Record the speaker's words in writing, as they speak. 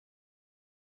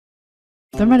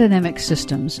Thermodynamic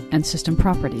systems and system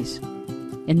properties.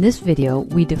 In this video,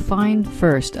 we define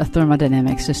first a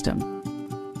thermodynamic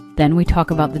system. Then we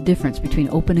talk about the difference between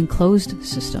open and closed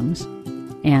systems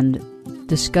and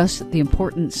discuss the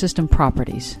important system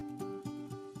properties.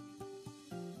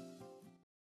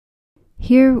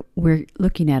 Here we're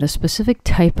looking at a specific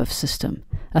type of system,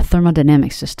 a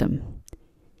thermodynamic system.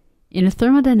 In a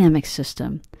thermodynamic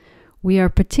system, we are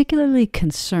particularly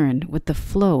concerned with the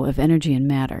flow of energy and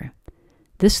matter.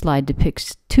 This slide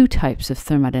depicts two types of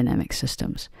thermodynamic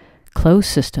systems, closed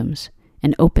systems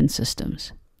and open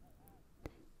systems.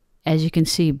 As you can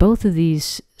see, both of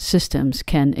these systems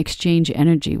can exchange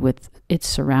energy with its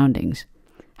surroundings.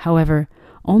 However,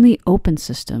 only open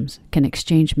systems can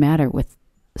exchange matter with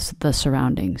the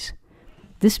surroundings.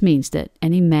 This means that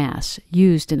any mass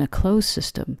used in a closed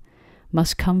system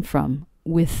must come from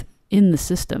within the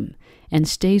system and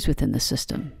stays within the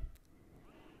system.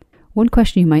 One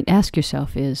question you might ask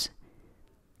yourself is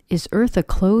Earth a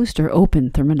closed or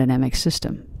open thermodynamic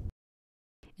system?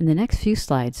 In the next few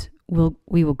slides,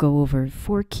 we will go over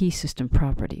 4 key system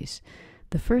properties.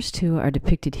 The first 2 are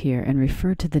depicted here and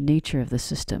refer to the nature of the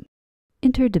system.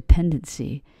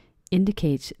 Interdependency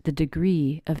indicates the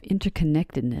degree of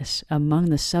interconnectedness among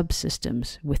the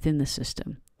subsystems within the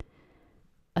system.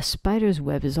 A spider's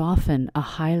web is often a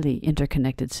highly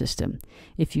interconnected system.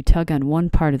 If you tug on one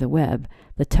part of the web,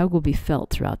 the tug will be felt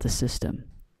throughout the system.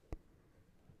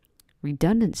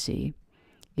 Redundancy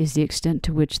is the extent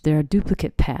to which there are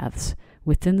duplicate paths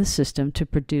within the system to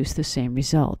produce the same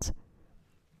result.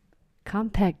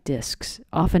 Compact disks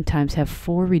oftentimes have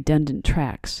 4 redundant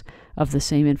tracks of the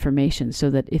same information, so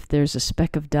that if there's a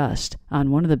speck of dust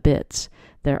on one of the bits,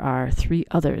 there are 3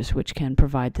 others which can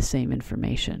provide the same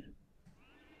information.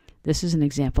 This is an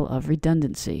example of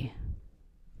redundancy.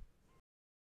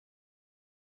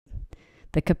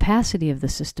 The capacity of the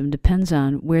system depends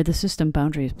on where the system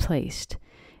boundary is placed.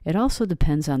 It also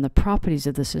depends on the properties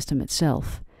of the system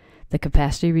itself. The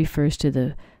capacity refers to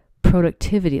the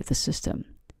productivity of the system.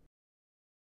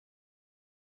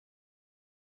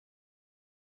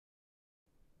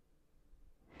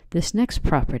 This next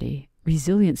property,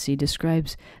 resiliency,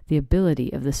 describes the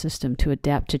ability of the system to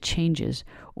adapt to changes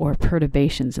or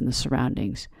perturbations in the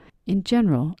surroundings. In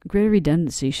general, greater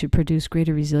redundancy should produce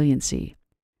greater resiliency.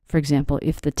 For example,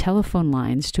 if the telephone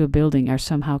lines to a building are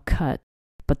somehow cut,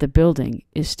 but the building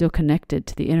is still connected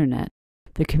to the internet,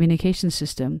 the communication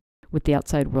system with the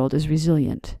outside world is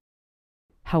resilient.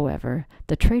 However,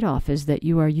 the trade-off is that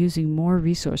you are using more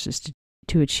resources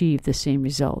to achieve the same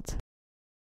result.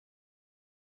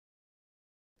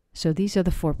 So these are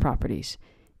the 4 properties: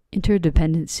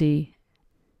 interdependency,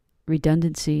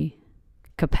 redundancy,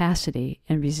 capacity,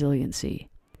 and resiliency.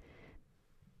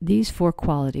 These 4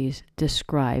 qualities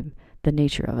describe the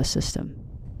nature of a system.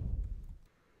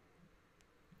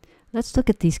 Let's look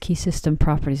at these key system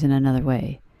properties in another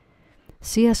way.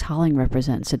 C.S. Holling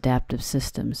represents adaptive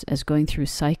systems as going through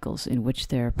cycles in which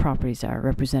their properties are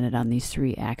represented on these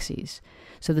 3 axes.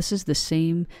 So this is the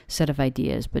same set of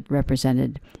ideas, but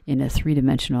represented in a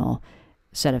 3-dimensional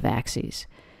set of axes.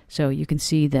 So you can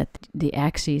see that the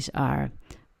axes are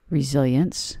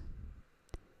resilience,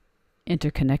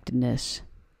 interconnectedness,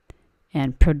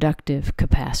 and productive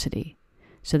capacity.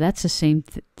 So that's the same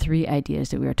 3 ideas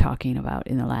that we were talking about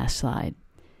in the last slide.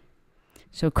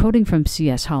 So quoting from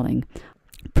C.S. Holling,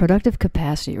 productive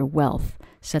capacity or wealth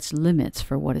sets limits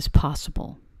for what is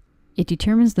possible. It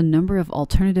determines the number of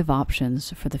alternative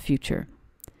options for the future.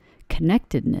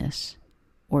 Connectedness,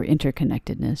 or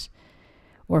interconnectedness,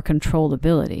 or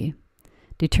controllability,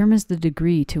 determines the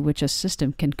degree to which a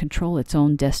system can control its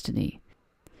own destiny.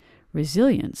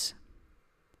 Resilience,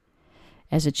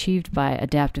 as achieved by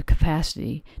adaptive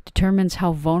capacity, determines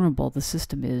how vulnerable the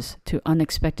system is to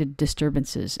unexpected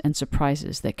disturbances and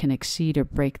surprises that can exceed or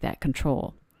break that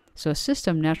control. So a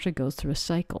system naturally goes through a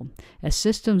cycle. As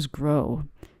systems grow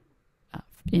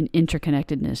in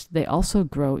interconnectedness, they also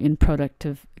grow in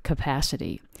productive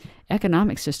capacity.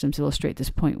 Economic systems illustrate this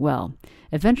point well.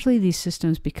 Eventually, these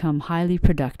systems become highly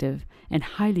productive and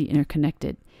highly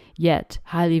interconnected, yet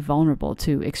highly vulnerable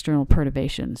to external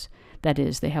perturbations. That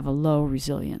is, they have a low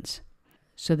resilience.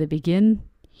 So they begin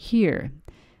here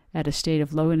at a state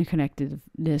of low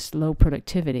interconnectedness, low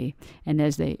productivity, and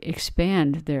as they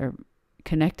expand their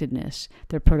connectedness,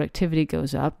 their productivity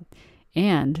goes up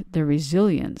and their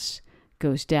resilience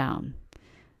goes down.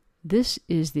 This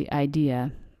is the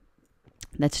idea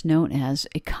that's known as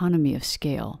economy of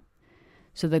scale.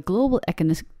 So the global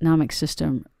economic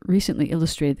system recently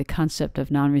illustrated the concept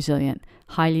of non-resilient,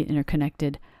 highly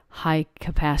interconnected,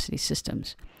 high-capacity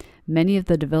systems. Many of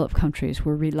the developed countries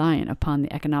were reliant upon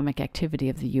the economic activity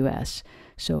of the U.S.,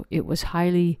 so it was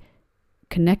highly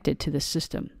connected to the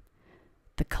system.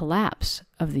 The collapse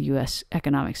of the U.S.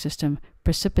 economic system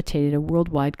precipitated a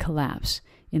worldwide collapse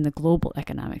in the global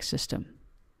economic system.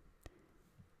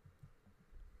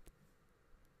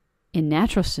 In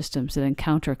natural systems that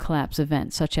encounter a collapse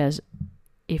event, such as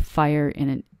a fire in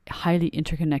a highly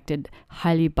interconnected,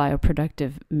 highly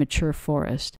bioproductive, mature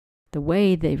forest, the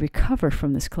way they recover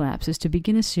from this collapse is to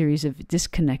begin a series of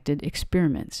disconnected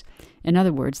experiments. In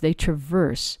other words, they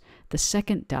traverse the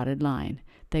second dotted line.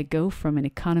 They go from an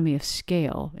economy of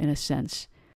scale, in a sense,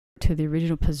 to the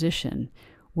original position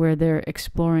where they're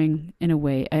exploring, in a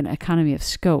way, an economy of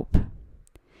scope.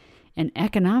 An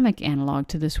economic analog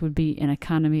to this would be an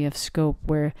economy of scope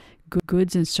where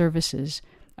goods and services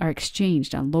are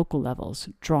exchanged on local levels,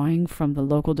 drawing from the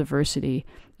local diversity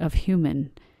of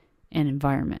human and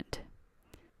environment.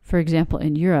 For example,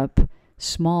 in Europe,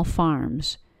 small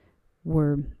farms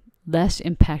were less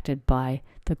impacted by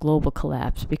the global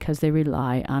collapse because they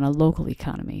rely on a local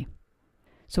economy.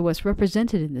 So what's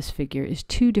represented in this figure is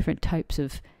two different types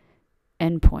of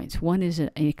endpoints. One is an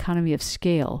economy of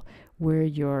scale where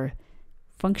you're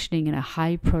functioning in a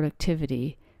high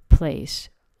productivity place,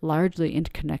 largely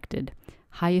interconnected,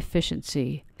 high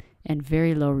efficiency, and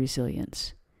very low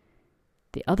resilience.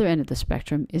 The other end of the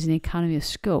spectrum is an economy of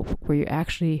scope where you're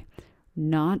actually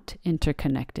not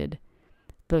interconnected.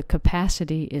 The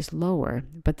capacity is lower,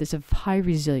 but there's a high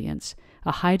resilience,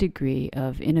 a high degree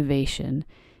of innovation,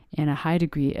 and a high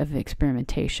degree of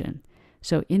experimentation.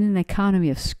 So in an economy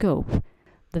of scope,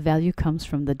 the value comes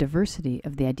from the diversity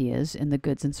of the ideas and the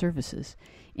goods and services.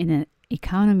 In an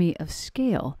economy of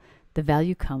scale, the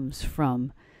value comes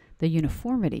from the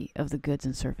uniformity of the goods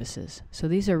and services. So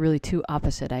these are really two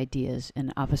opposite ideas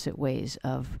and opposite ways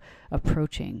of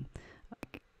approaching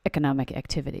economic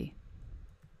activity.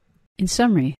 In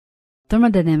summary,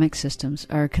 thermodynamic systems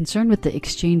are concerned with the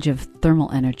exchange of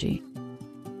thermal energy.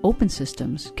 Open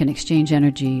systems can exchange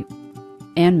energy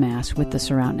and mass with the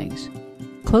surroundings.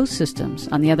 Closed systems,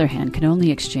 on the other hand, can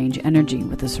only exchange energy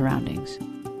with the surroundings.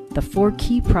 The four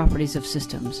key properties of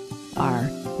systems are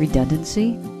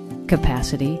redundancy,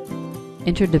 capacity,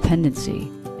 interdependency,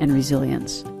 and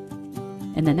resilience.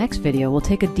 In the next video, we'll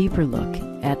take a deeper look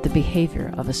at the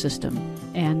behavior of a system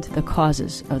and the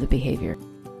causes of the behavior.